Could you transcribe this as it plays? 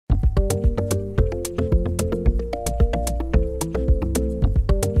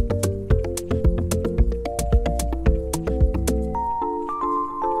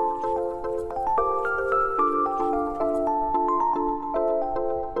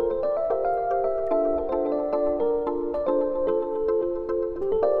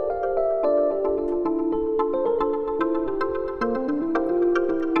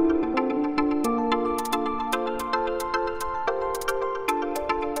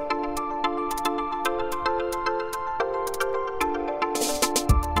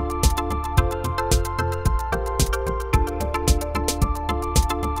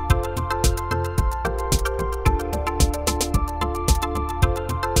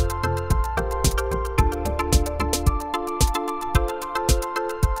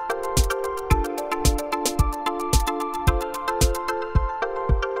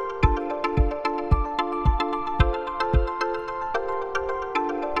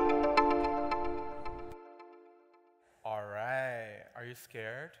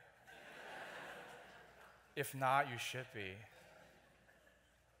scared? If not, you should be.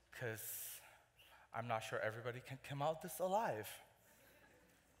 Because I'm not sure everybody can come out this alive.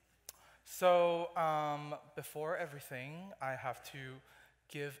 So before everything, I have to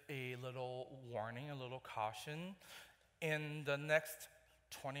give a little warning, a little caution. In the next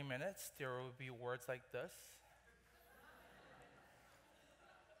 20 minutes, there will be words like this.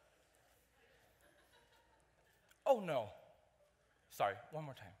 Oh no. Sorry, one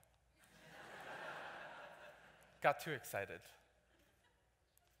more time. Got too excited.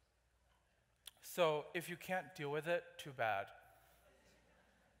 So if you can't deal with it, too bad.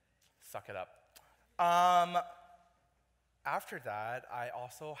 Suck it up. After that, I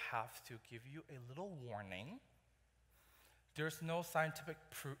also have to give you a little warning. There's no scientific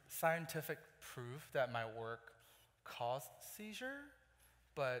proof that my work caused seizure,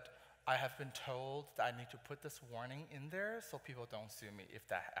 but I have been told that I need to put this warning in there so people don't sue me if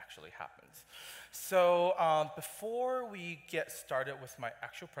that actually happens. So before we get started with my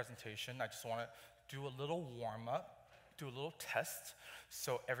actual presentation, I just want to do a little warm-up, do a little test,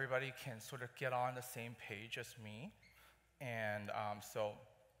 so everybody can sort of get on the same page as me. And so,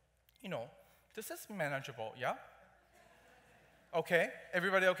 you know, this is manageable, yeah? Okay,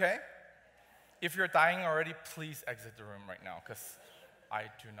 everybody okay? If you're dying already, please exit the room right now, because I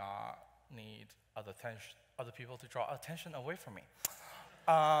do not need other people to draw attention away from me.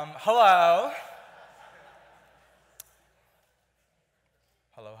 Hello.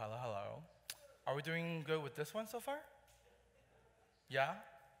 Hello, hello, hello. Are we doing good with this one so far? Yeah?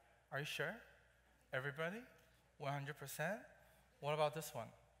 Are you sure? Everybody? 100%? What about this one?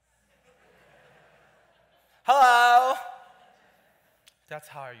 Hello! That's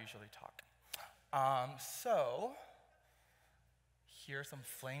how I usually talk. So, here's some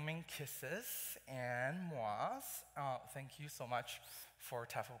flaming kisses and mois. Thank you so much for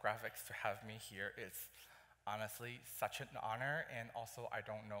Typographics to have me here. It's honestly such an honor, and also I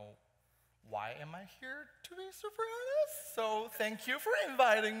don't know why am I here, to be super honest. So thank you for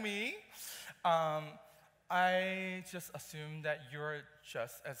inviting me. I just assume that you're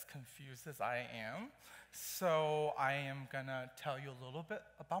just as confused as I am. So I am gonna tell you a little bit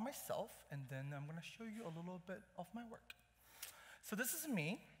about myself, and then I'm gonna show you a little bit of my work. So this is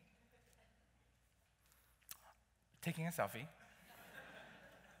me taking a selfie.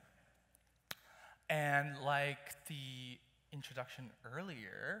 And like the introduction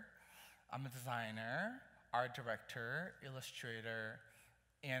earlier, I'm a designer, art director, illustrator,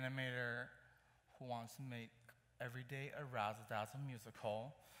 animator who wants to make every day a razzle-dazzle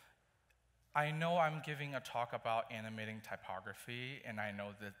musical. I know I'm giving a talk about animating typography, and I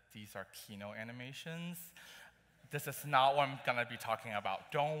know that these are Kino animations. This is not what I'm gonna be talking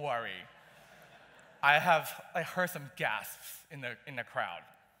about, don't worry. I heard some gasps in the crowd.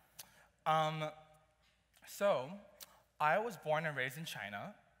 So, I was born and raised in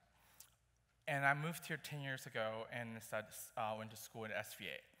China, and I moved here 10 years ago and went to school at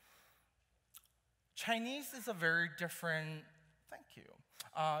SVA. Chinese is a very different, thank you.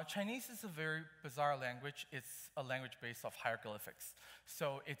 Chinese is a very bizarre language. It's a language based off hieroglyphics.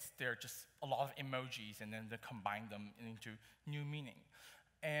 So there are just a lot of emojis, and then they combine them into new meaning.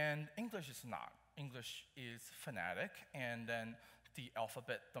 And English is not. English is phonetic, and then the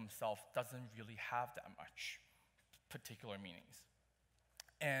alphabet themselves doesn't really have that much particular meanings.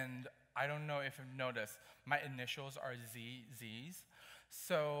 And I don't know if you've noticed, my initials are Z's.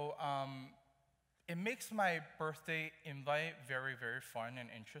 So it makes my birthday invite very, very fun and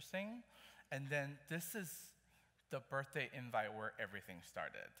interesting. And then this is the birthday invite where everything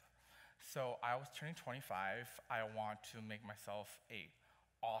started. So I was turning 25. I want to make myself an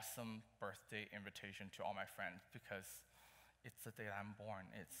awesome birthday invitation to all my friends because it's the day I'm born.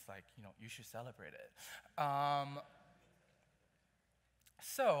 It's like, you know, you should celebrate it.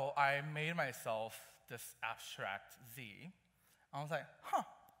 So I made myself this abstract Z. I was like, huh,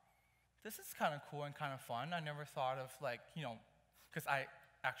 this is kind of cool and kind of fun. I never thought of like, you know, because I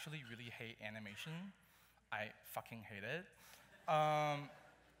actually really hate animation. I fucking hate it.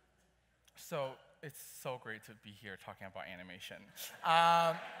 So it's so great to be here talking about animation.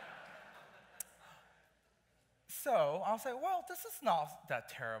 So I was like, well, this is not that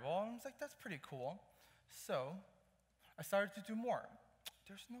terrible. And I was like, that's pretty cool. So I started to do more.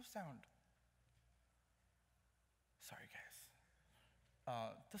 There's no sound. Sorry, guys.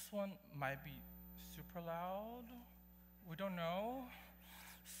 This one might be super loud. We don't know.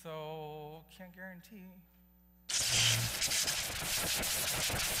 So can't guarantee.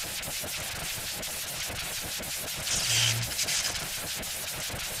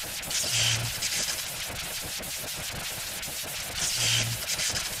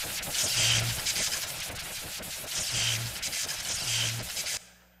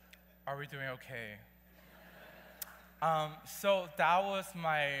 you're okay. So that was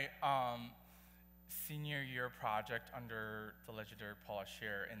my senior year project under the legendary Paula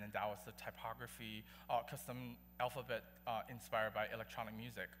Scher, and then that was the typography custom alphabet inspired by electronic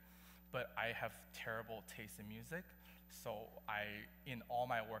music. But I have terrible taste in music, so in all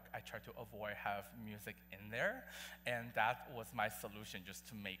my work, I try to avoid have music in there, and that was my solution, just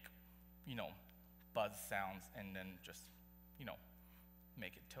to make, buzz sounds, and then just,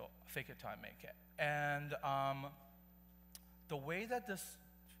 fake it till I make it. And the way that this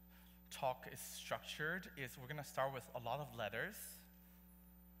talk is structured is we're gonna start with a lot of letters.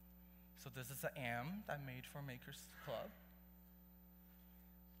 So this is an M that I made for Makers Club.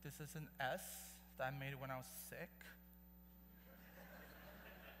 This is an S that I made when I was sick.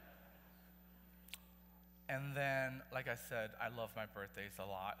 And then, like I said, I love my birthdays a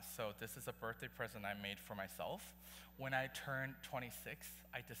lot. So this is a birthday present I made for myself. When I turned 26,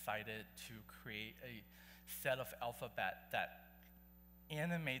 I decided to create a set of alphabet that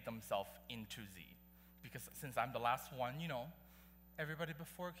animate themselves into Z. Because since I'm the last one, everybody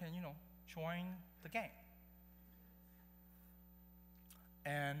before can, join the gang.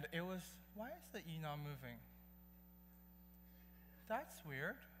 And it was, why is the E not moving? That's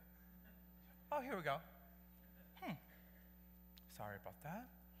weird. Oh, here we go. Sorry about that.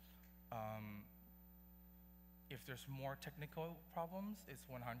 If there's more technical problems, it's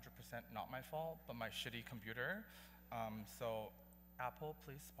 100% not my fault, but my shitty computer. So Apple,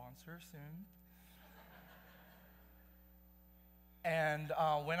 please sponsor soon. And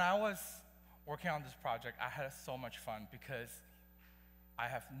when I was working on this project, I had so much fun because I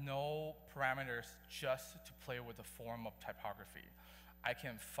have no parameters just to play with the form of typography. I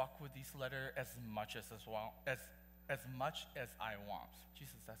can fuck with these letters as much as I want.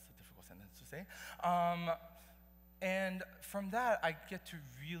 Jesus, that's a difficult sentence to say. And from that, I get to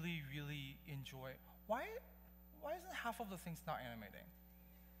really, really enjoy. Why isn't half of the things not animating?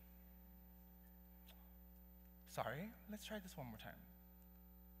 Sorry, let's try this one more time.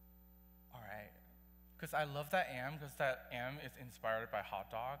 All right, because I love that M, because that M is inspired by hot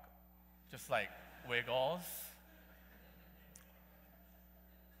dog, just like wiggles.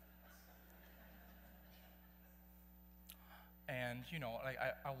 And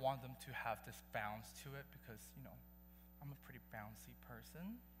I want them to have this bounce to it because I'm a pretty bouncy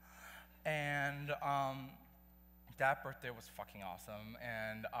person. And that birthday was fucking awesome.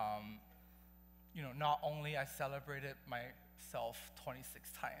 And not only I celebrated myself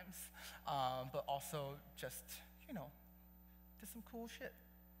 26 times, but also just did some cool shit.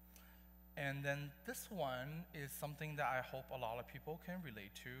 And then this one is something that I hope a lot of people can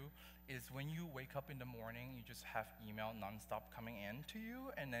relate to, is when you wake up in the morning, you just have email nonstop coming in to you,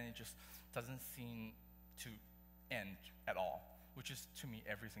 and then it just doesn't seem to end at all, which is to me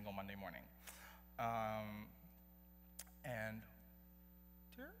every single Monday morning. And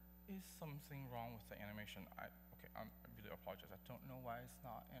there is something wrong with the animation. I really apologize. I don't know why it's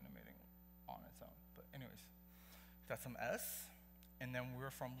not animating on its own. But anyways, that's some S. And then we're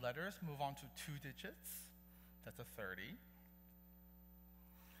from letters, move on to 2 digits. That's a 30.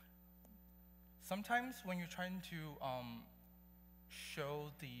 Sometimes when you're trying to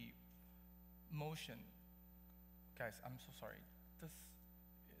show the motion, guys, I'm so sorry. This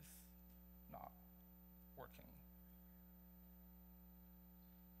is not working.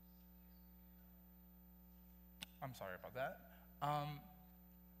 I'm sorry about that.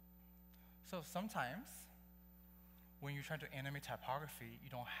 So sometimes, when you're trying to animate typography, you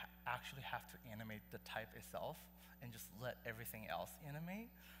don't actually have to animate the type itself and just let everything else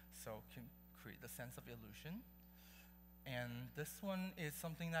animate, so it can create the sense of illusion. And this one is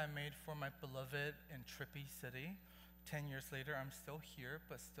something that I made for my beloved and trippy city. 10 years later, I'm still here,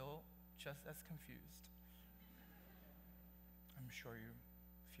 but still just as confused. I'm sure you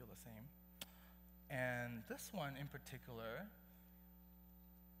feel the same. And this one in particular,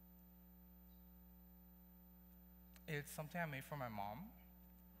 it's something I made for my mom.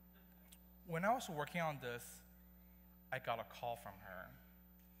 When I was working on this, I got a call from her,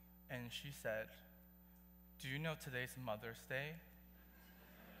 and she said, "Do you know today's Mother's Day?"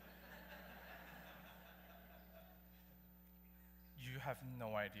 You have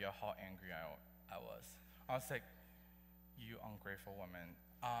no idea how angry I was. I was like, "You ungrateful woman.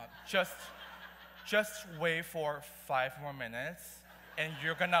 Just wait for 5 more minutes, and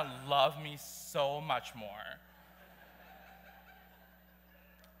you're gonna love me so much more."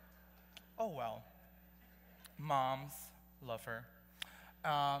 Oh well, moms, love her.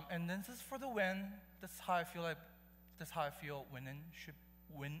 And then this is for the win. This is how I feel winning should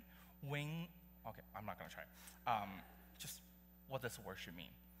win. Okay, I'm not gonna try. Just what this word should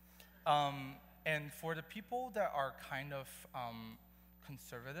mean. And for the people that are kind of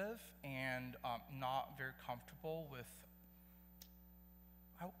conservative and not very comfortable with,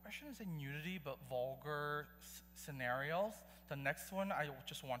 I shouldn't say nudity, but vulgar scenarios, the next one I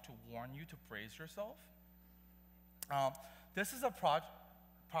just want to warn you to brace yourself. This is a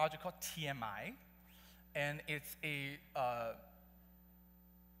project called TMI, and it's a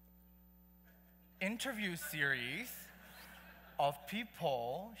interview series of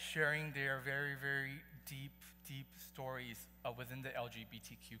people sharing their very, very deep stories within the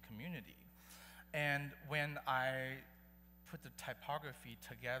LGBTQ community. And when I put the typography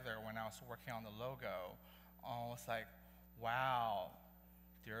together, when I was working on the logo, I was like, wow,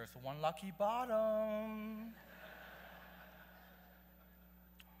 there's one lucky bottom.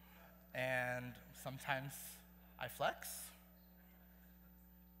 And sometimes I flex.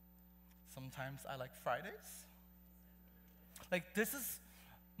 Sometimes I like Fridays. Like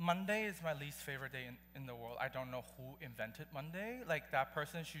Monday is my least favorite day in the world. I don't know who invented Monday. Like that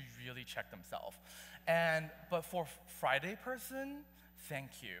person should really check themselves. But for Friday person,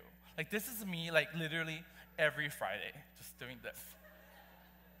 thank you. Like this is me like literally every Friday, just doing this.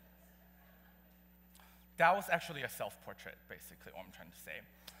 That was actually a self-portrait, basically what I'm trying to say.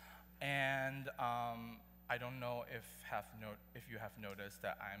 And I don't know if you have noticed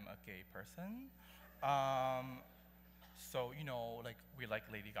that I'm a gay person. So, like we like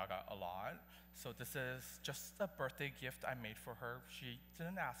Lady Gaga a lot. So this is just a birthday gift I made for her. She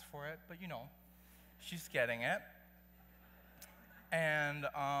didn't ask for it, but she's getting it. And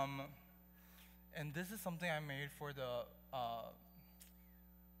this is something I made for the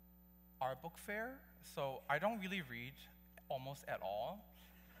art book fair. So I don't really read almost at all.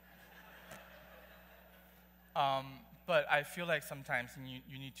 But I feel like sometimes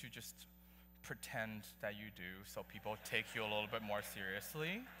you need to just pretend that you do so people take you a little bit more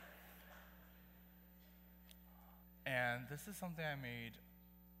seriously. And this is something I made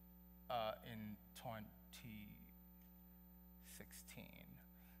in 2016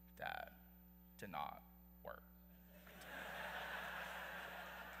 that did not work.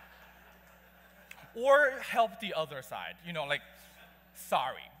 Or help the other side, like,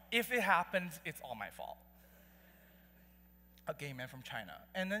 sorry. If it happens, it's all my fault. A gay man from China.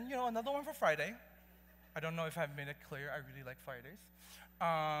 And then, another one for Friday. I don't know if I've made it clear, I really like Fridays.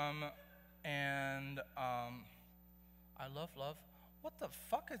 I love. What the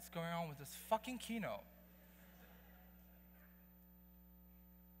fuck is going on with this fucking keynote?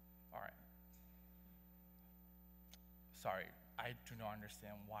 All right. Sorry, I do not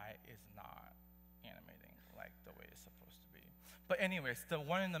understand why it's not animating like the way it's supposed to be. But anyways, the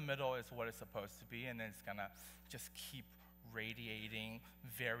one in the middle is what it's supposed to be, and then it's gonna just keep radiating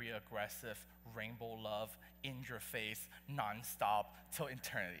very aggressive rainbow love in your face nonstop till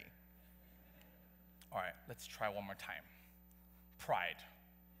eternity. All right, let's try one more time. Pride.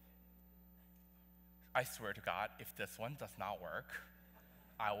 I swear to God, if this one does not work,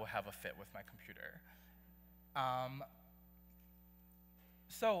 I will have a fit with my computer.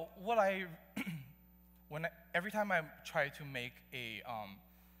 So what every time I try to make a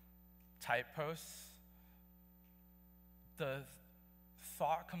type post, the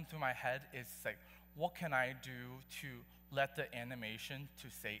thought comes to my head is like, what can I do to let the animation to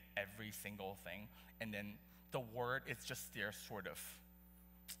say every single thing, and then the word is just there sort of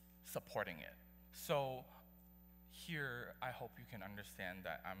supporting it. So here, I hope you can understand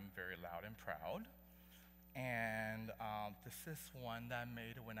that I'm very loud and proud. And this is one that I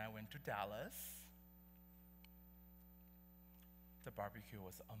made when I went to Dallas. The barbecue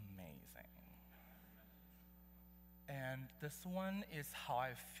was amazing. And this one is how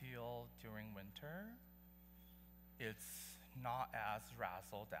I feel during winter. It's not as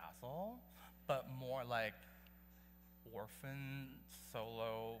razzle-dazzle, but more like orphan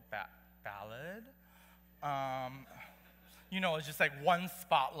solo ballad. It's just like one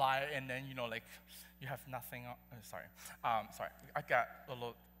spotlight, and then like you have nothing. Sorry, I got a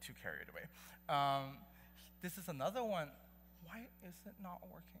little too carried away. This is another one. Why is it not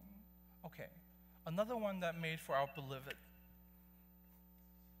working? Okay, another one that made for our beloved.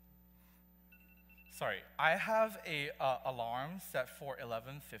 Sorry, I have a alarm set for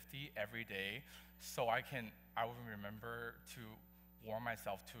 11:50 every day, so I will remember to warn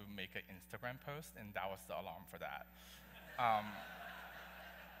myself to make an Instagram post, and that was the alarm for that.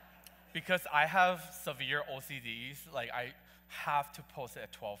 Because I have severe OCDs, like I have to post it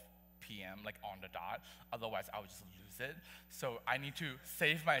at 12 p.m. like on the dot, otherwise I would just lose it. So I need to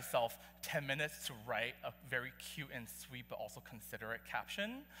save myself 10 minutes to write a very cute and sweet but also considerate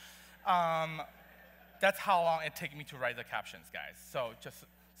caption. That's how long it takes me to write the captions, guys. So just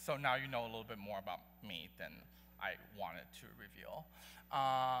So now you know a little bit more about me than I wanted to reveal.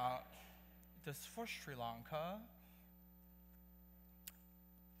 This is for Sri Lanka.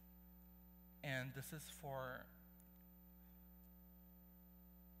 And this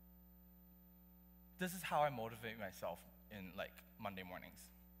is how I motivate myself in like Monday mornings.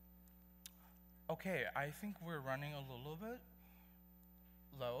 Okay, I think we're running a little bit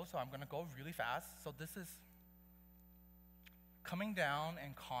low, so I'm gonna go really fast. So this is coming down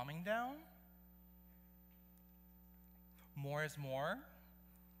and calming down. More is more.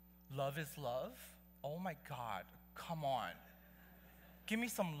 Love is love. Oh my God, come on. Give me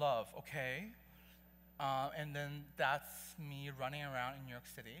some love, okay? And then that's me running around in New York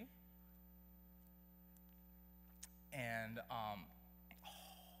City. And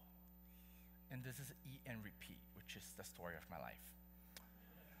this is Eat and Repeat, which is the story of my life.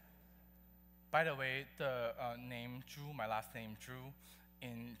 By the way, the name Zhu, my last name Zhu,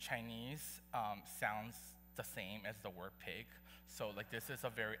 in Chinese sounds the same as the word pig. So like this is a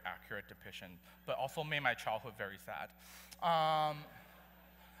very accurate depiction, but also made my childhood very sad.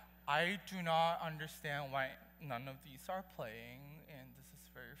 I do not understand why none of these are playing, and this is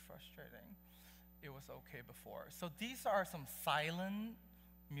very frustrating. It was okay before. So these are some silent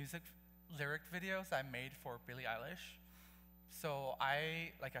music lyric videos I made for Billie Eilish. So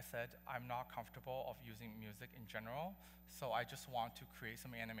like I said, I'm not comfortable of using music in general, so I just want to create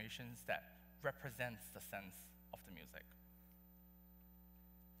some animations that represents the sense of the music.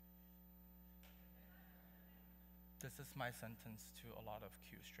 This is my sentence to a lot of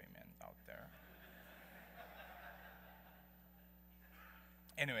cute straight men out there.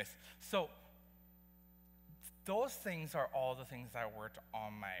 Anyways, so those things are all the things I worked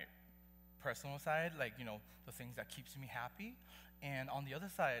on my personal side, like, you know, the things that keeps me happy. And on the other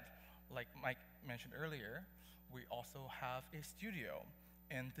side, like Mike mentioned earlier, we also have a studio.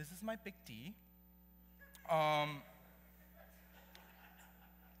 And this is my big D.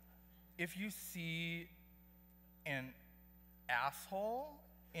 If you see an asshole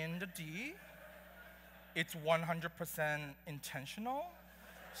in the D, it's 100% intentional.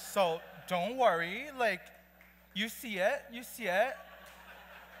 So don't worry, like, you see it, you see it.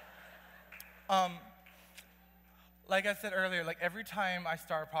 Like I said earlier, like every time I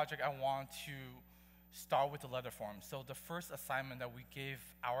start a project, I want to start with the letter form. So the first assignment that we gave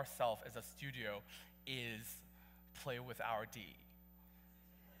ourselves as a studio is play with our D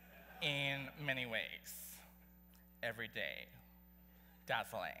in many ways. Every day,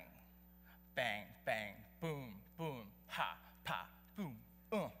 dazzling, bang, bang, boom, boom, ha, pa, boom,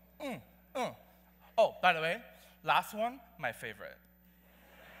 Oh, by the way, last one, my favorite.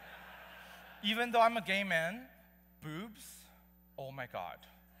 Even though I'm a gay man, boobs, oh my God.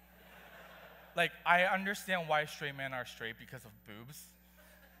 Like, I understand why straight men are straight because of boobs,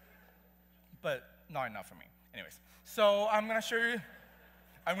 but not enough for me. Anyways, so I'm gonna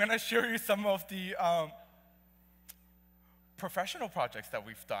show you some of the professional projects that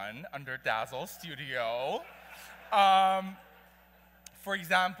we've done under Dazzle Studio. For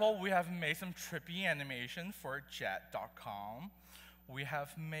example, we have made some trippy animation for Jet.com. We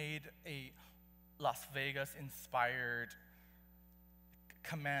have made a Las Vegas-inspired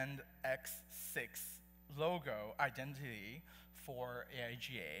Command X6 logo identity for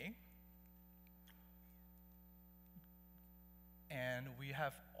AIGA. And we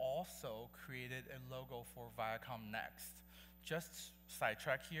have also created a logo for Viacom Next. Just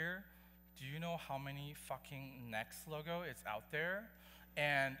sidetrack here, do you know how many fucking Next logo is out there?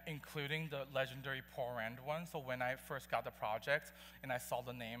 And including the legendary Paul Rand one. So when I first got the project and I saw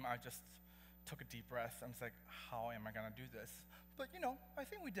the name, I just took a deep breath. I was like, how am I gonna do this? But you know, I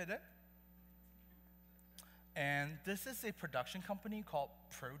think we did it. And this is a production company called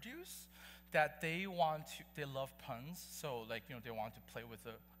Produce that they love puns. So like, you know, they want to play with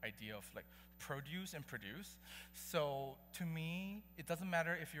the idea of like produce and produce. So to me, it doesn't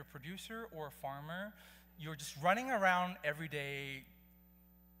matter if you're a producer or a farmer, you're just running around every day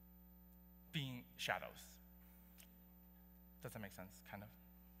being shadows. Does that make sense, kind of?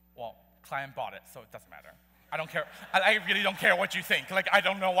 Well, client bought it, so it doesn't matter. I don't care. I really don't care what you think. Like, I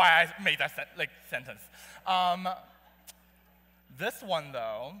don't know why I made that sentence. This one,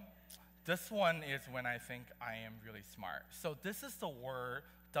 though, this one is when I think I am really smart. So this is the word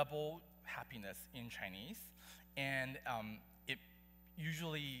double happiness in Chinese, and it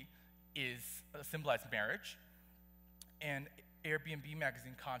usually is symbolized marriage. And Airbnb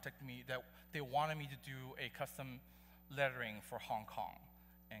magazine contacted me that they wanted me to do a custom lettering for Hong Kong.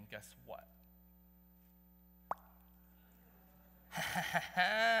 And guess what?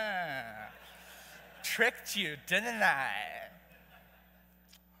 Tricked you, didn't I?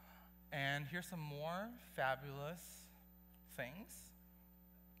 And here's some more fabulous things.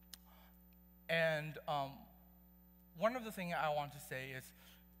 And one of the things I want to say is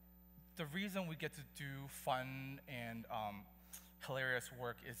the reason we get to do fun and hilarious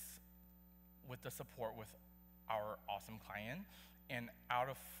work is with the support with our awesome client. And out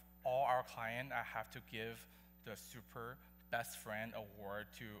of all our client, I have to give the super best friend award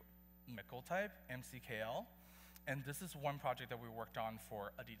to Type, MCKL. And this is one project that we worked on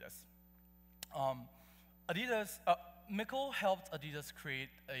for Adidas. Mikkel helped Adidas create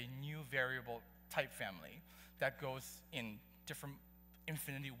a new variable type family that goes in different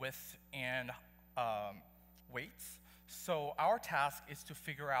infinity widths and weights. So our task is to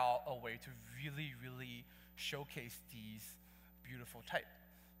figure out a way to really, really showcase these beautiful type.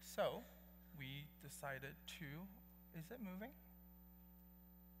 So we decided to, is it moving?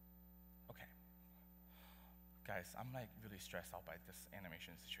 Okay. Guys, I'm like really stressed out by this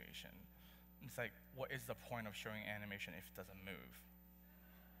animation situation. It's like, what is the point of showing animation if it doesn't move?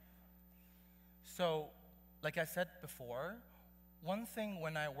 So, like I said before, one thing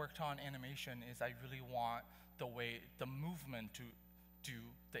when I worked on animation is I really want the movement to do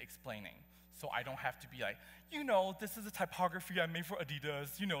the explaining. So I don't have to be like, this is a typography I made for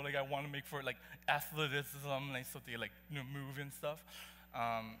Adidas, like I want to make for like athleticism, like so they like move and stuff.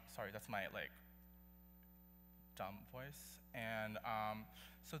 Sorry, that's my like dumb voice. And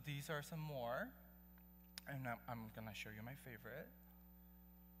so these are some more, and I'm gonna show you my favorite.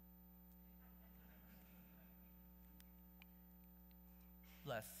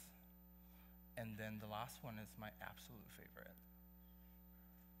 Less. And then the last one is my absolute favorite.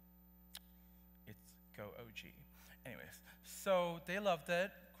 It's Go OG. Anyways, so they loved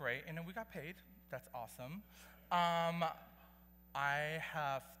it, great, and then we got paid. That's awesome. I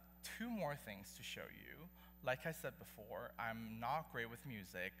have two more things to show you. Like I said before, I'm not great with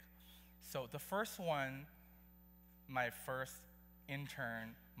music. So the first one, my first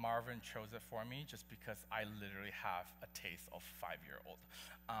intern, Marvin, chose it for me just because I literally have a taste of 5-year-old.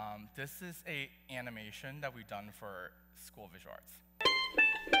 This is an animation that we've done for School of Visual Arts.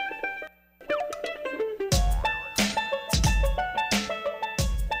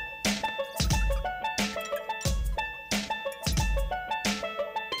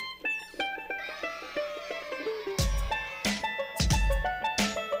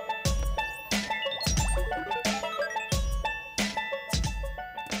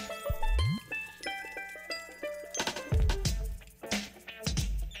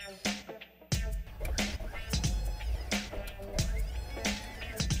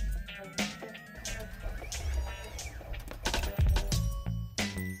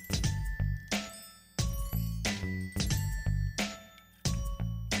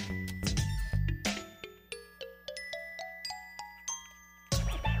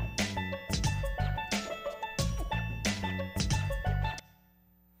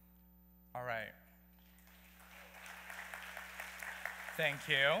 Thank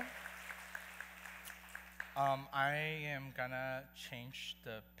you. I am gonna change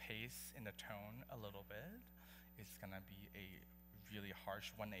the pace and the tone a little bit. It's gonna be a really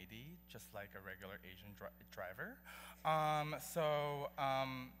harsh 180, just like a regular Asian driver.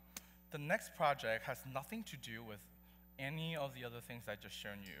 The next project has nothing to do with any of the other things I just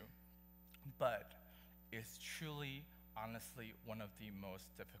shown you, but it's truly, honestly, one of the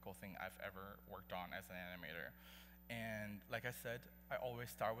most difficult things I've ever worked on as an animator. And like I said, I always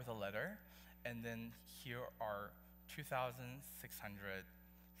start with a letter, and then here are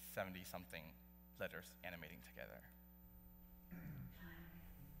 2,670 something letters animating together.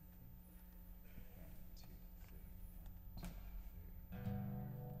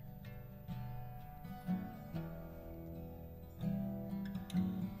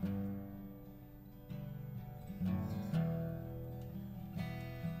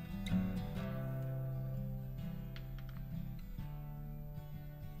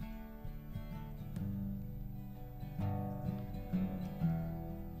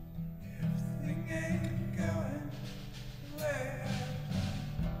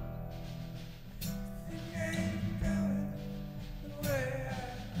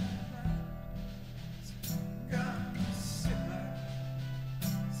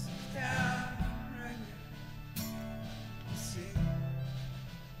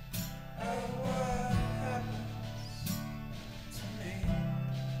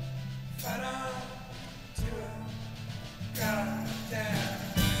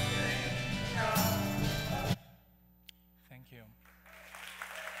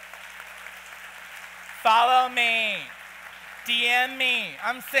 Follow me, DM me,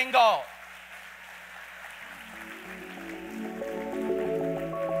 I'm single.